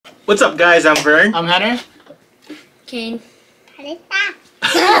What's up, guys? I'm Vern. I'm Hunter. Kane.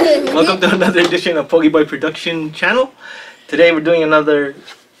 Welcome to another edition of Pokeboy Production channel. Today we're doing another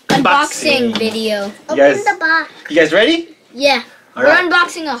unboxing video. Open the box. You guys ready? Yeah. All we're right.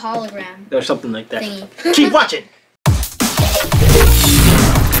 unboxing a hologram. Or something like that. Thingy. Keep watching.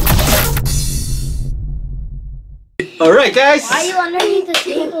 All right, guys. Why are you underneath the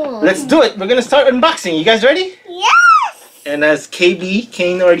table? Let's do it. We're gonna start unboxing. You guys ready? Yes. And as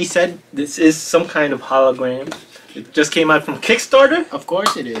Kane already said, this is some kind of hologram. It just came out from KickStarter. Of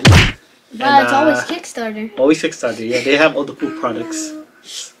course it is. But it's always KickStarter. Always KickStarter. Yeah, they have all the cool products.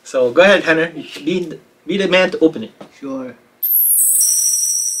 So go ahead, Hunter. Be the man to open it. Sure.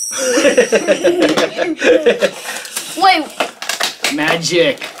 Wait.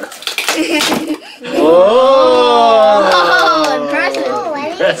 Magic. Oh, impressive.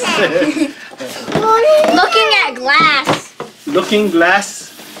 impressive. Looking at glass. Looking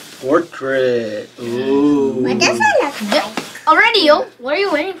glass portrait. Ooh. What does it look like? Already, what are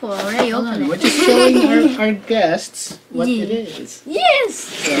you waiting for? Already open We're it. just showing our guests what Yeah. it is.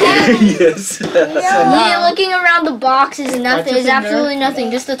 Yes. Yes. Yeah, looking around the box is nothing. What's It's in absolutely there?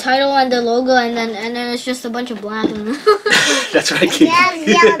 nothing. Just the title and the logo, and then it's just a bunch of black. That's right, Kane.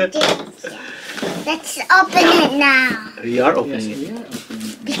 Let's open it now. We are Yes, opening it. we are opening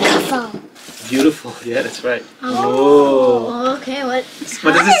it. Be careful. Beautiful. Yeah, that's right. Oh. Okay. What?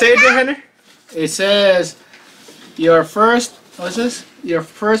 What does it say there, Hunter? It says your first, what's this? Your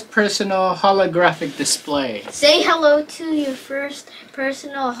first personal holographic display. Say hello to your first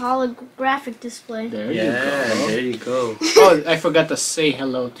personal holographic display. There Yeah, you go. there you go. Oh, I forgot to say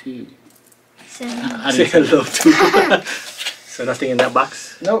hello to. Say Say hello to. So nothing in that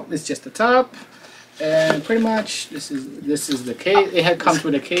box. Nope, it's just the top. And pretty much this is the case. It had comes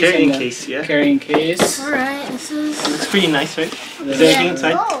with a case. Carrying and a case, yeah. Carrying case. All right. This is. Looks pretty nice, right? Is there Yeah. anything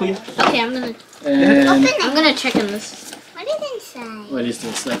inside, Queen? Okay, I'm gonna And check on this. What is inside? what is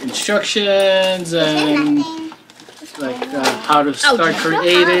this? Like instructions and Nothing. like how to start yeah.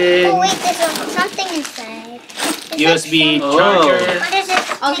 creating. Oh wait, there's something inside. USB Oh. charger. What is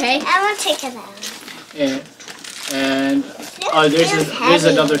it? Okay. I want to take it out. And oh, there's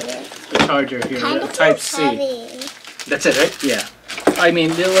another charger here, Kind of Type feels C. heavy. That's it, right? Yeah. I mean,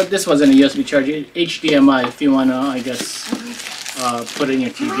 this wasn't a USB charger. HDMI if you wanna, I guess, put in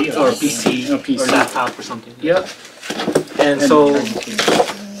your TV Or PC, or PC. or laptop or something. Yep. And so,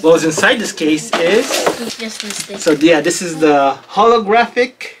 what was inside this case is, It's just this thing. so yeah, this is the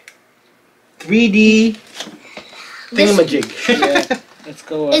holographic 3D thingamajig. Yeah. Let's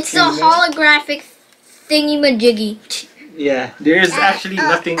go. It's the holographic thingy-majiggy. Yeah, there is actually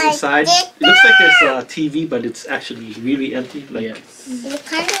nothing inside. It looks like there's a TV, but it's actually really empty. Like, Yeah. It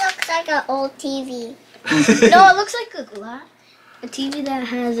kind of looks like an old TV. No, it looks like a glass. A TV that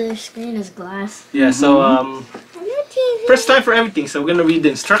has a screen is glass. yeah. So A new TV. first time for everything. So we're gonna read the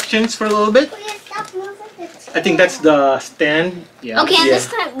instructions for a little bit. Will you stop moving it? I think that's the stand. Yeah. Okay, and Yeah. this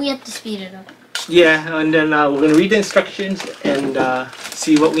time we have to speed it up. Yeah, and then we're gonna read the instructions and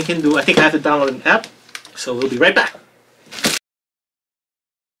see what we can do. I think I have to download an app, so we'll be right back.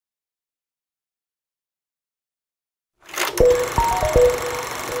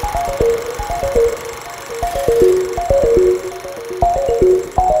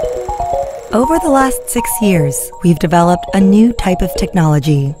 Over the last 6 years, we've developed a new type of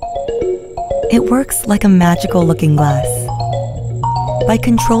technology. It works like a magical looking glass. By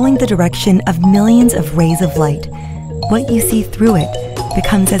controlling the direction of millions of rays of light, what you see through it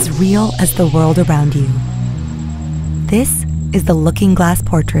becomes as real as the world around you. This is the Looking Glass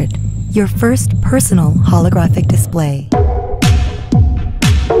Portrait, your first personal holographic display.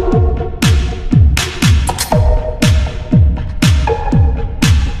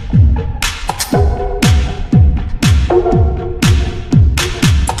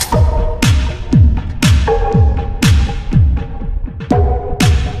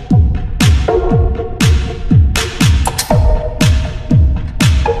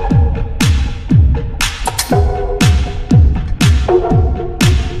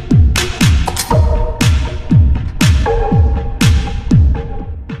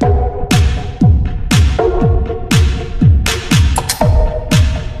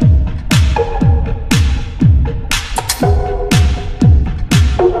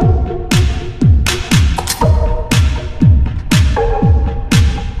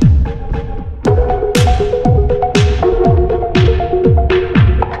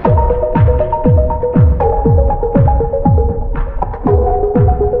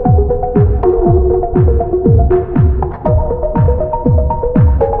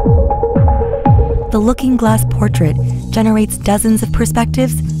 The Looking Glass Portrait generates dozens of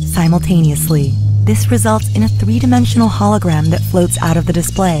perspectives simultaneously. This results in a three-dimensional hologram that floats out of the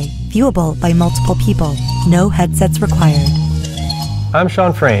display, viewable by multiple people. No headsets required. I'm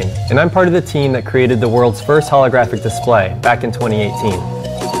Sean Frayne, and I'm part of the team that created the world's first holographic display back in 2018.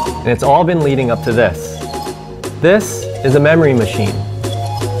 And it's all been leading up to this. This is a memory machine,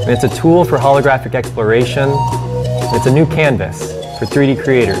 and it's a tool for holographic exploration, and it's a new canvas for 3D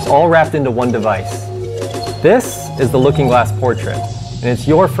creators, all wrapped into one device. This is the Looking Glass Portrait, and it's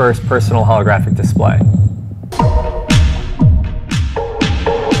your first personal holographic display.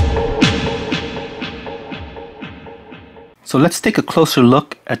 So let's take a closer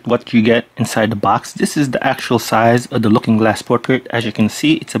look at what you get inside the box. This is the actual size of the Looking Glass Portrait. As you can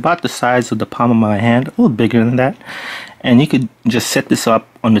see, it's about the size of the palm of my hand, a little bigger than that. And you could just set this up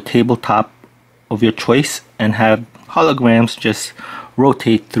on the tabletop of your choice and have holograms just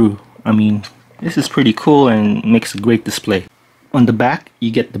rotate through. I mean, this is pretty cool and makes a great display. On the back,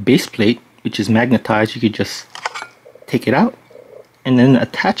 you get the base plate, which is magnetized. You could just take it out and then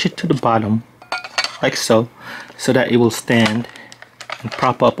attach it to the bottom like so that it will stand and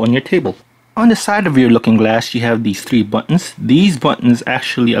prop up on your table. On the side of your looking glass, you have these three buttons. These buttons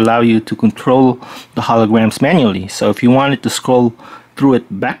actually allow you to control the holograms manually. So if you wanted to scroll through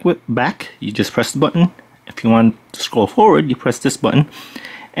it back, you just press the button. If you want to scroll forward, you press this button.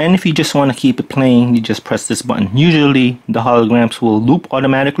 And if you just want to keep it playing, you just press this button. Usually the holograms will loop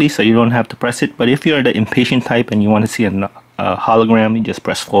automatically, so you don't have to press it. But if you're the impatient type and you want to see a hologram, you just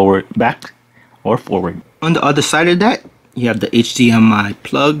press forward, back, or forward. On the other side of that, you have the HDMI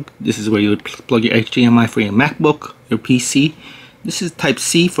plug. This is where you would plug your HDMI for your MacBook, your PC. This is type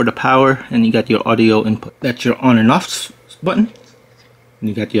C for the power, and you got your audio input. That's your on and off button. And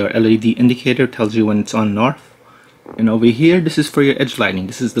you got your LED indicator, tells you when it's on and off. And over here, this is for your edge lighting.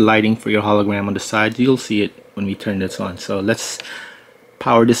 This is the lighting for your hologram on the side. You'll see it when we turn this on. So let's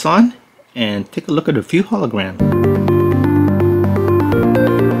power this on and take a look at a few holograms.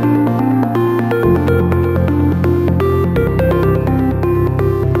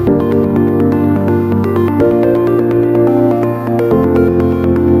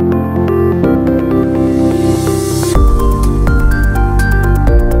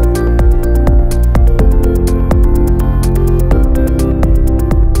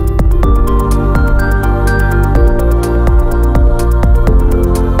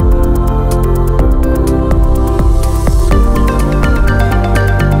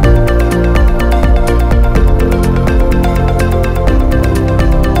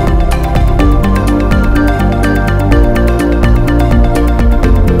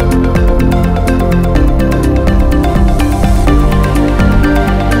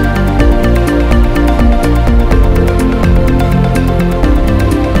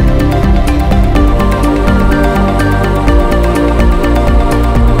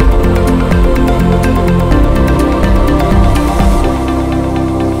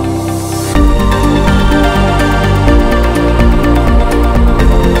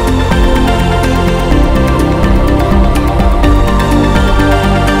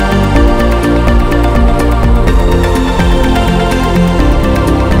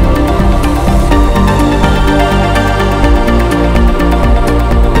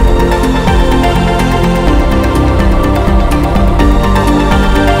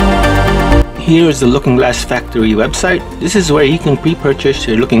 Here is the Looking Glass Factory website. This is where you can pre-purchase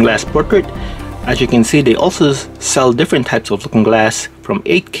your Looking Glass Portrait. As you can see, they also sell different types of Looking Glass from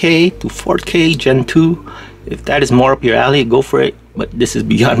 8K to 4K Gen 2. If that is more up your alley, go for it, but this is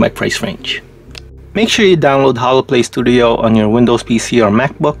beyond my price range. Make sure you download HoloPlay Studio on your Windows PC or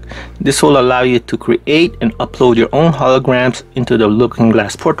MacBook. This will allow you to create and upload your own holograms into the Looking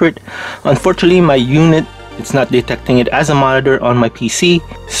Glass Portrait. Unfortunately, my unit, it's not detecting it as a monitor on my PC,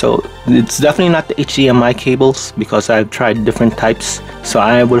 so it's definitely not the HDMI cables because I've tried different types. So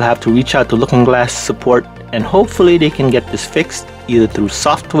I will have to reach out to Looking Glass support and hopefully they can get this fixed either through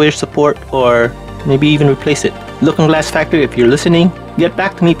software support or maybe even replace it. Looking Glass Factory, if you're listening, get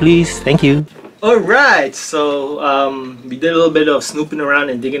back to me please. Thank you. Alright, so we did a little bit of snooping around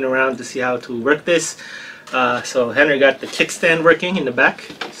and digging around to see how to work this. So Henry got the kickstand working in the back.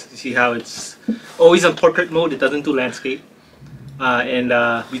 See how it's always on portrait mode, it doesn't do landscape.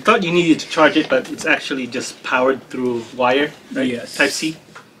 We thought you needed to charge it, but it's actually just powered through wire, right? Yes. Type C.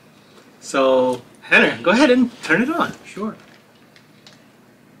 So Henry, go ahead and turn it on. Sure.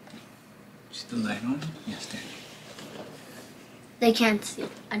 Is the light on? Yes, there. They can't see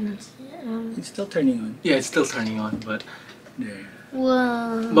it. I don't see it. It's still turning on. Yeah, it's still turning on, but There.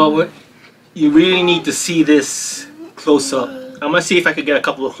 Whoa. but you really need to see this close up. I'm gonna see if I could get a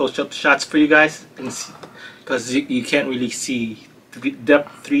couple of close-up shots for you guys and see. because you can't really see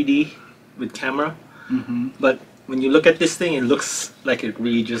depth 3D with camera. But when you look at this thing, it looks like it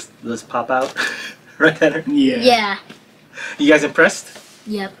really just does pop out. Right, Heather? Yeah. Yeah. You guys impressed?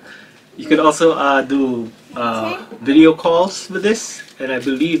 Yep. You could also do video calls with this, and I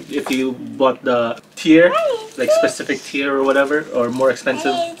believe if you bought the tier, like specific tier or whatever, or more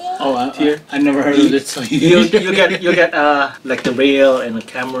expensive tier, I never heard of it. So you get like the rail and a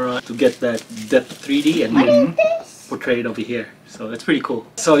camera to get that depth 3D and portray it over here. So it's pretty cool.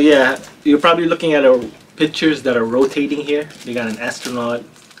 So yeah, you're probably looking at pictures that are rotating here. You got an astronaut,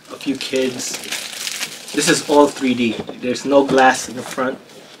 a few kids. This is all 3D. There's no glass in the front.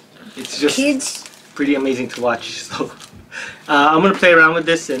 It's just pretty amazing to watch. So I'm gonna play around with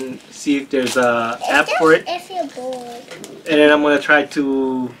this and see if there's a app for it. If you're bored. And then I'm gonna try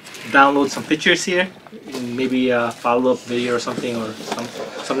to download some pictures here, and maybe a follow-up video or something, or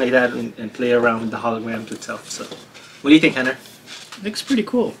something like that, and play around with the holograms itself. So, what do you think, Henner? looks pretty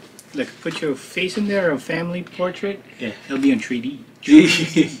cool. Like put your face in there, a family portrait. Yeah, it'll be in 3D.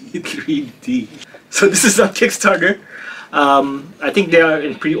 3D. So this is on Kickstarter. I think they are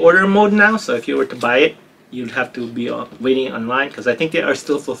in pre-order mode now. So if you were to buy it, you'd have to be waiting online because I think they are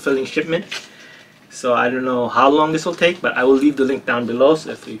still fulfilling shipment. So I don't know how long this will take, but I will leave the link down below.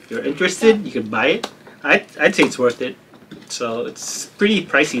 So if you're interested, you could buy it. I'd say it's worth it. So it's pretty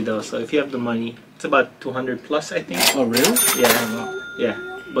pricey though. So if you have the money, it's about 200 plus, I think. Oh really? Yeah, I don't know.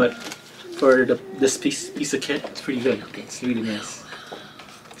 Yeah, but for this piece of kit, it's pretty good. It's really nice.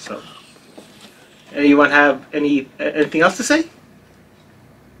 So, anyone have anything else to say?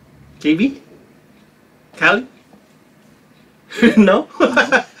 KB? Callie? No?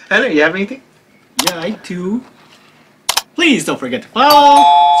 Anna, you have anything? Yeah, I do. Please don't forget to follow,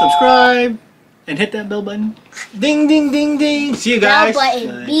 subscribe, and hit that bell button. Ding, ding, ding, ding. See you guys. Bell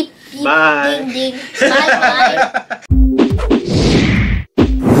button. Beep, beep, Bye. ding, ding. Bye, bye.